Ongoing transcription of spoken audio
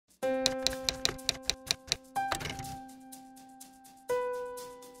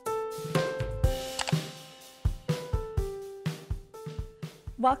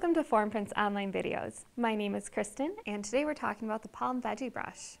Welcome to Formprint's online videos. My name is Kristin, and today we're talking about the Palm Veggie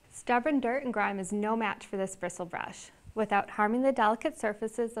Brush. Stubborn dirt and grime is no match for this bristle brush. Without harming the delicate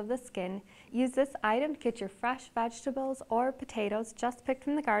surfaces of the skin, use this item to get your fresh vegetables or potatoes just picked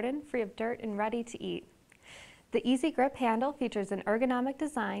from the garden, free of dirt and ready to eat. The easy grip handle features an ergonomic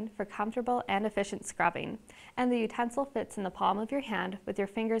design for comfortable and efficient scrubbing, and the utensil fits in the palm of your hand with your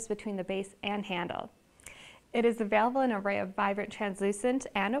fingers between the base and handle. It is available in an array of vibrant translucent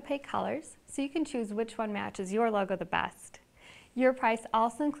and opaque colors, so you can choose which one matches your logo the best. Your price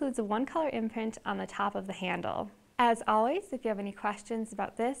also includes a one-color imprint on the top of the handle. As always, if you have any questions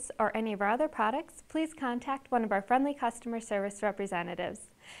about this or any of our other products, please contact one of our friendly customer service representatives.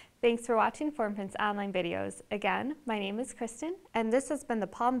 Thanks for watching Formprint's online videos. Again, my name is Kristin, and this has been the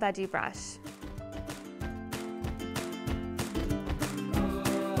Palm Veggie Brush.